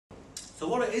So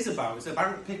what it is about, it's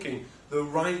about picking the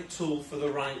right tool for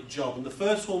the right job. And the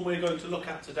first one we're going to look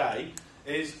at today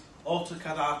is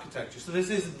AutoCAD Architecture. So this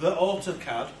is the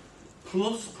AutoCAD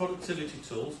plus productivity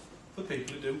tools for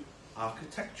people who do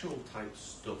architectural type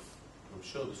stuff. I'm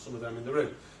sure there's some of them in the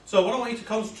room. So what I want you to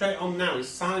concentrate on now is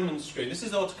Simon's screen. This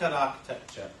is AutoCAD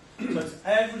Architecture. So it's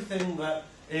everything that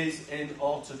is in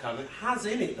AutoCAD. It has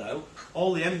in it, though,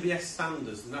 all the NBS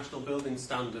standards, the National Building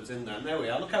Standards in there. And there we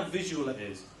are. Look how visual it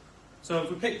is. So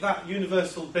if we pick that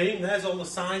universal beam, there's all the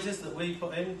sizes that we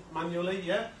put in manually,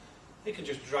 yeah? You can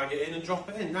just drag it in and drop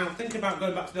it in. Now, think about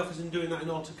going back to the office and doing that in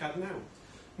AutoCAD now.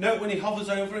 Note when he hovers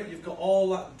over it, you've got all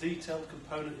that detailed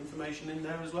component information in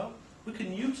there as well. We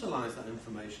can utilise that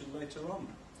information later on.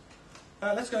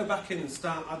 Let's go back in and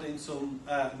start adding some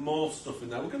more stuff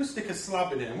in there. We're going to stick a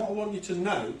slab in here. And what I want you to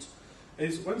note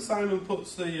is when Simon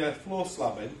puts the floor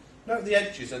slab in, note the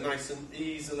edges are nice and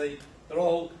easily, they're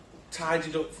all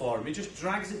tidied up for him. He just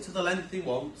drags it to the length he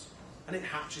wants and it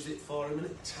hatches it for him and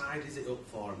it tidies it up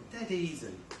for him. Dead easy.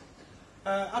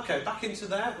 Okay, back into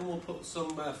there and we'll put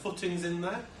some footings in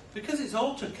there. Because it's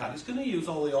AutoCAD, it's going to use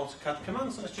all the AutoCAD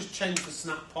commands. So let's just change the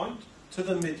snap point to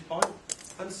the midpoint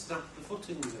and snap the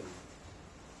footings in.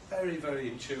 Very, very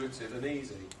intuitive and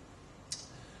easy.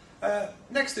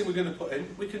 Next thing we're going to put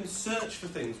in, we can search for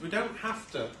things. We don't have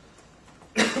to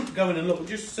go in and look, we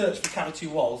just search for cavity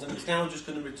walls and it's now just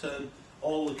going to return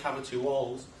all the cavity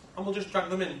walls and we'll just drag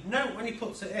them in. Note when he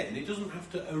puts it in, he doesn't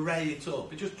have to array it up,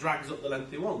 he just drags up the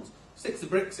length he wants. Sticks the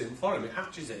bricks in for him, it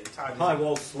hatches it, it tidies My it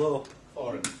wall's slope.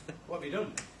 for him. What have you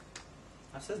done?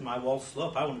 I said my wall's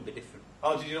slope, I wouldn't be different.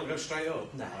 Oh, did you not go straight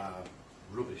up? No.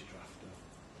 Rubbish drafter.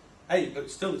 Hey,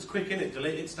 but still it's quick, innit?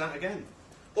 Delete it, start again.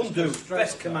 Undo, Just go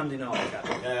best straight command in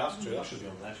AutoCAD. Yeah, that's true, that should be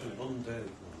on there, shouldn't it? Undo.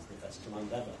 That's the best command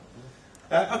ever.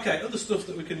 Okay, other stuff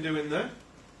that we can do in there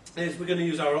is we're going to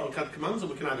use our AutoCAD commands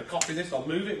and we can either copy this or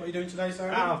move it. What are you doing today,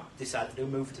 Sarah? I've decided to do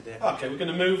move today. Okay, we're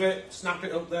going to move it, snap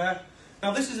it up there.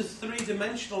 Now this is a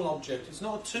three-dimensional object, it's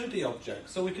not a 2D object,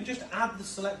 so we can just add the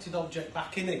selected object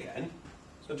back in again.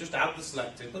 So just add the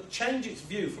selected, but change its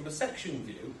view from a section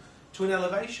view to an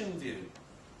elevation view.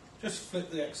 Just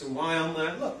flip the X and Y on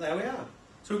there, look, there we are.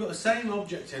 So we've got the same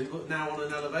object in, but now on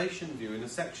an elevation view, in a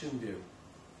section view.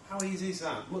 How easy is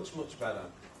that? Much, much better.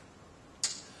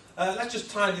 Let's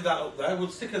just tidy that up there. We'll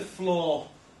stick a floor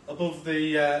above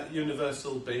the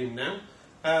universal beam now.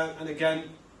 And again,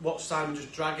 watch Simon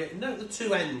just drag it. Note the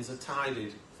two ends are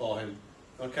tidied for him.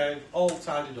 Okay, all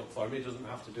tidied up for him. He doesn't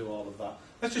have to do all of that.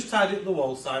 Let's just tidy up the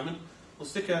wall, Simon. We'll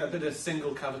stick a bit of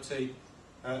single cavity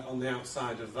on the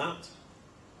outside of that.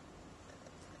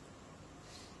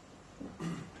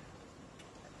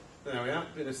 There we are,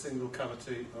 bit of single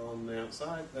cavity on the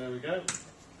outside, there we go.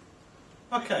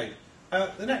 Okay,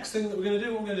 the next thing that we're going to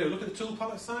do, what we're going to do, look at the tool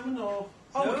palette, Simon, or...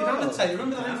 Oh, no, we can annotate,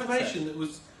 remember that information that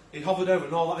was, he hovered over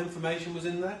and all that information was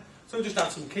in there? So we'll just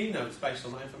add some keynotes based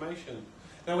on that information.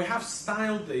 Now we have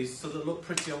styled these so they look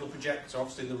pretty on the projector,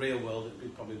 obviously in the real world it'd be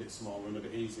probably a bit smaller and a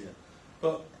bit easier.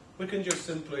 But we can just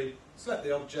simply select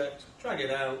the object, drag it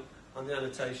out, and the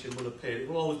annotation will appear. It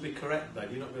will always be correct then,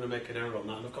 you're not going to make an error on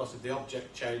that. And of course if the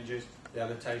object changes, the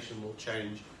annotation will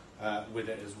change with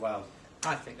it as well.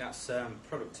 I think that's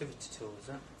productivity tool, is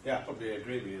it? Yeah, I probably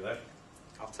agree with you there.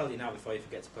 I'll tell you now before you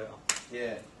forget to put it on.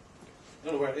 Yeah. I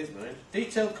don't know where it is, mate.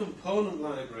 Detailed component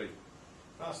library.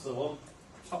 That's the one.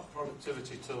 Top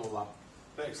productivity tool,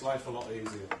 that. Makes life a lot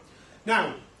easier.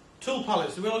 Now, tool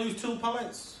palettes. Do we all use tool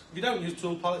palettes? If you don't use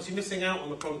tool palettes, you're missing out on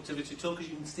the productivity tool because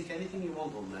you can stick anything you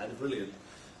want on there. They're brilliant.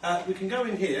 We can go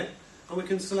in here and we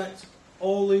can select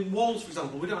all the walls, for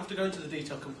example. We don't have to go into the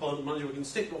detailed component manager. We can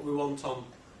stick what we want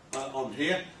on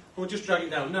here. And we'll just drag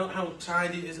it down. Note how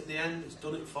tidy it is at the end. It's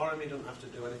done it for him. He doesn't have to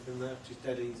do anything there, which is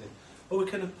dead easy. But we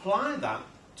can apply that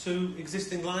to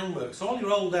existing line work. So all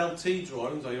your old LT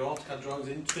drawings or your AutoCAD drawings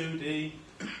in 2D,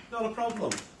 not a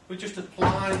problem. We just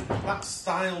apply that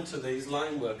style to these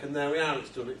line work and there we are, it's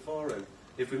done it for him.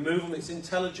 If we move them, it's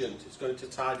intelligent, it's going to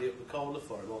tidy up the corner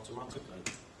for him automatically.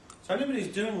 So anybody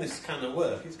who's doing this kind of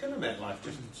work, it's going to make life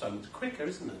just so much quicker,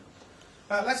 isn't it?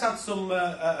 Let's add some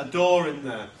a door in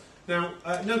there. Now,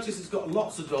 notice it's got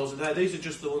lots of doors in there. These are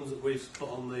just the ones that we've put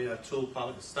on the tool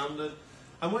palette as standard.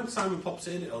 And when Simon pops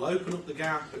it in, it'll open up the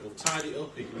gap, it'll tidy it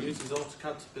up, he can use his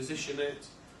AutoCAD to position it.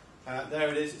 There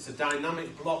it is, it's a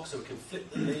dynamic block so we can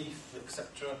flip the leaf,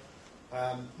 etc.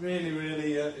 Really,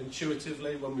 really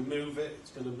intuitively, when we move it, it's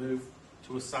going to move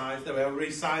to a size. There we are,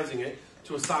 resizing it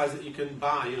to a size that you can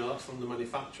buy, you know, that's from the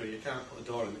manufacturer. You can't put a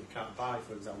door in that you can't buy,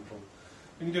 for example.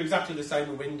 You can do exactly the same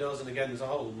with windows, and again, there's a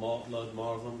whole load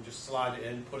more of them. Just slide it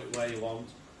in, put it where you want,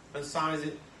 and size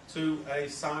it to a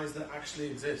size that actually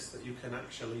exists, that you can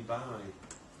actually buy.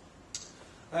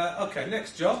 Okay,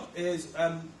 next job is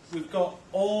we've got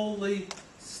all the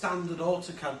standard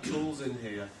AutoCAD tools in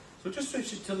here. So we'll just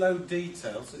switch it to low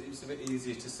detail so it's a bit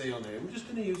easier to see on here. We're just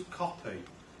going to use copy,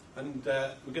 and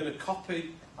we're going to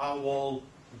copy our wall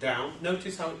down.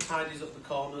 Notice how it tidies up the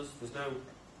corners. There's no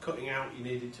cutting out you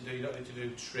needed to do. You don't need to do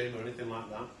trim or anything like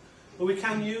that. But we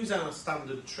can use our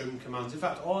standard trim commands. In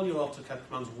fact, all your AutoCAD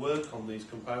commands work on these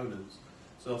components.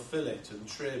 So fillet and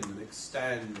trim and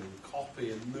extend and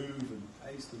copy and move and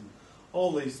paste and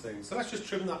all these things. So let's just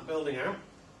trim that building out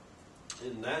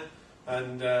in there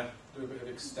and do a bit of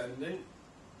extending.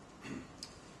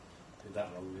 Did that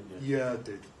wrong, didn't you? Yeah, I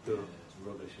did. Yeah, it's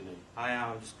rubbish, isn't it? I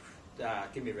am.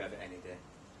 Give me Revit any day.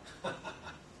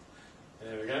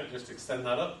 There we go, just extend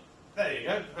that up. There you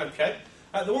go, okay.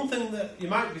 The one thing that you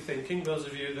might be thinking, those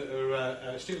of you that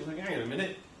are students, thinking, hang on a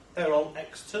minute, they're all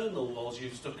external walls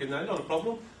you've stuck in there, not a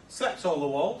problem. Select all the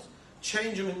walls,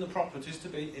 change them in the properties to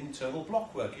be internal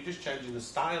blockwork. You're just changing the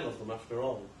style of them after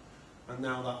all. And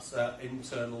now that's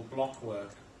internal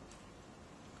blockwork,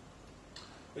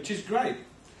 which is great.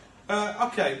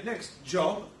 Okay, next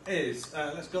job is,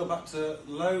 let's go back to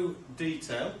low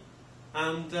detail,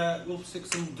 and we'll stick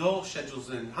some door schedules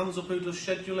in. Hands up who does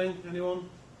scheduling, anyone?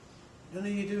 None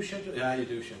of you do scheduling? Yeah, you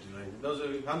do scheduling. Those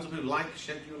are hands up who like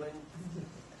scheduling?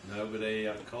 Nobody,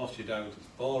 of course you don't. It's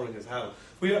boring as hell.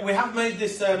 We have made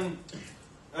this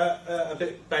a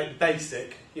bit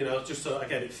basic, you know, just so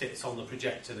again it fits on the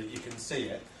projector that you can see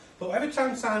it. But every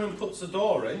time Simon puts a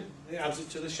door in, he adds it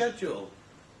to the schedule.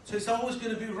 So it's always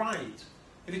going to be right.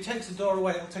 If he takes the door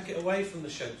away, he'll take it away from the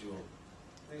schedule.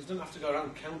 He doesn't have to go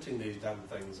around counting these damn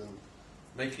things and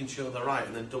making sure they're right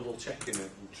and then double checking it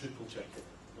and triple checking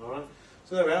it. Alright?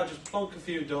 So there we are, just plonk a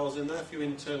few doors in there, a few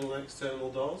internal and external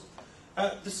doors.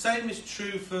 The same is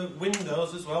true for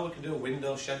windows as well. We can do a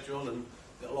window schedule and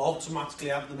it'll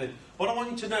automatically add them in. What I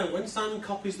want you to know, when Simon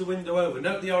copies the window over,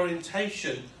 note the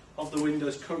orientation of the window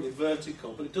is currently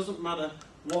vertical, but it doesn't matter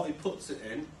what he puts it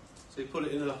in. So you put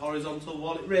it in a horizontal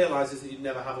wall, it realises that you'd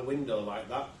never have a window like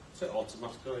that, so it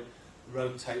automatically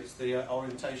rotates the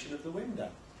orientation of the window.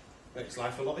 Makes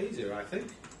life a lot easier, I think.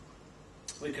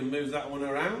 We can move that one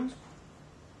around.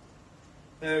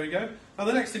 There we go. Now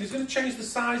the next thing is going to change the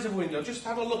size of the window. Just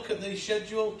have a look at the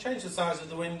schedule, change the size of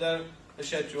the window, the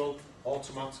schedule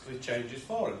automatically changes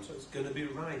for him. So it's going to be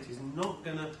right. He's not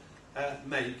going to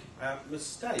make a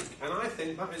mistake. And I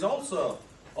think that is also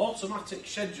automatic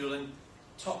scheduling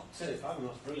top tip. I think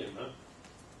that's brilliant, man.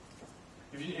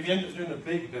 If you end up doing a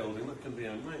big building, that can be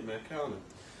a nightmare, can't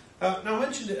it? Now I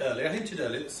mentioned it earlier, I hinted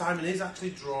earlier that Simon is actually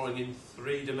drawing in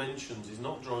 3 dimensions. He's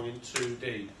not drawing in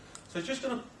 2D. So he's just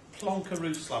going to plonk a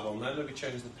roof slab on there, maybe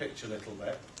change the picture a little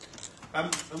bit.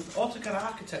 And AutoCAD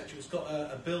Architecture has got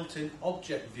a built-in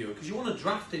object viewer, because you want to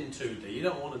draft in 2D, you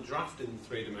don't want to draft in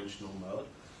 3-dimensional mode,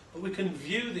 but we can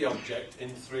view the object in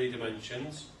 3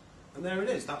 dimensions, and there it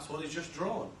is, that's what he's just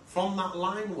drawn, from that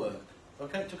line work.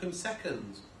 Okay, it took him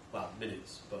seconds, well,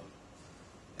 minutes, but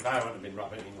if I hadn't been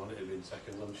rabbiting on it, it'd been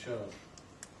seconds, I'm sure.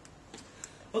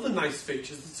 Other nice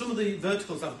features, some of the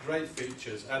verticals have great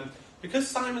features. Because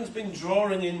Simon's been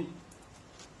drawing in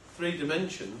 3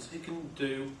 dimensions, he can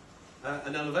do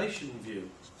an elevation view.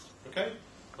 Okay?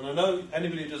 And I know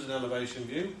anybody who does an elevation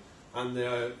view, and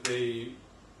the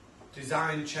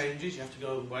design changes, you have to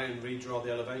go away and redraw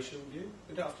the elevation view.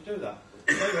 We don't have to do that.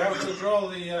 There we are, we're going to draw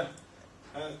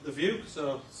the view,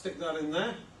 so stick that in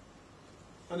there,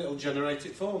 and it'll generate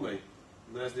it for me.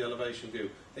 And there's the elevation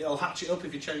view. It'll hatch it up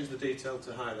if you change the detail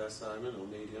to high there, Simon, or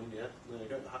medium, yeah. There you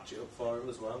go, hatch it up for him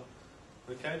as well.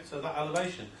 Okay, so that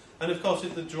elevation. And of course,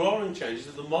 if the drawing changes,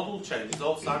 if the model changes,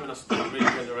 all Simon has to do is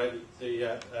regenerate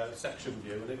the section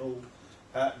view, and it'll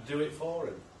do it for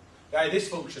him. This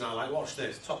function I like, watch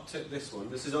this, top tip this one.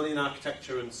 This is only in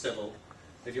architecture and civil.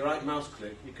 If you right mouse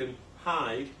click, you can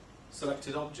hide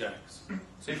selected objects.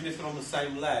 So even if they're on the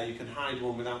same layer, you can hide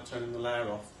one without turning the layer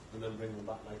off, and then bring them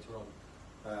back later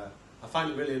on. I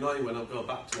find it really annoying when I go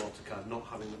back to AutoCAD not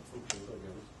having that function, to be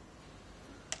honest.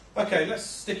 Okay, let's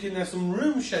stick in there some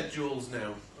room schedules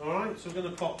now. Alright, so we're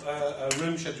going to pop a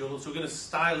room schedule, so we're going to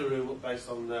style a room up based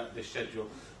on this schedule.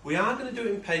 We are going to do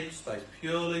it in paper space,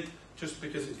 purely just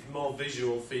because it's more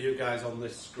visual for you guys on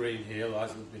this screen here, otherwise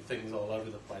there'll be things all over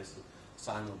the place. And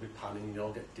Simon will be panning and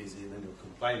you'll get dizzy and then you'll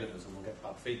complain at us and we'll get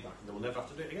bad feedback and then we'll never have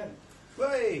to do it again.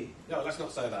 Hey! No, let's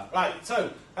not say that. Right, so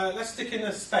let's stick in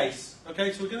a space.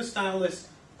 Okay, so we're going to style this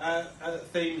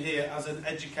theme here as an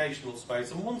educational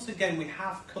space, and once again we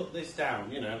have cut this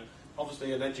down, you know,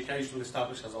 obviously an educational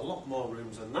establishment has a lot more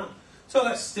rooms than that, so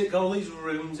let's stick all these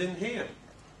rooms in here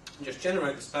and just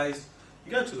generate the space.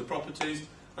 You go to the properties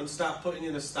and start putting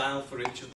in a style for each of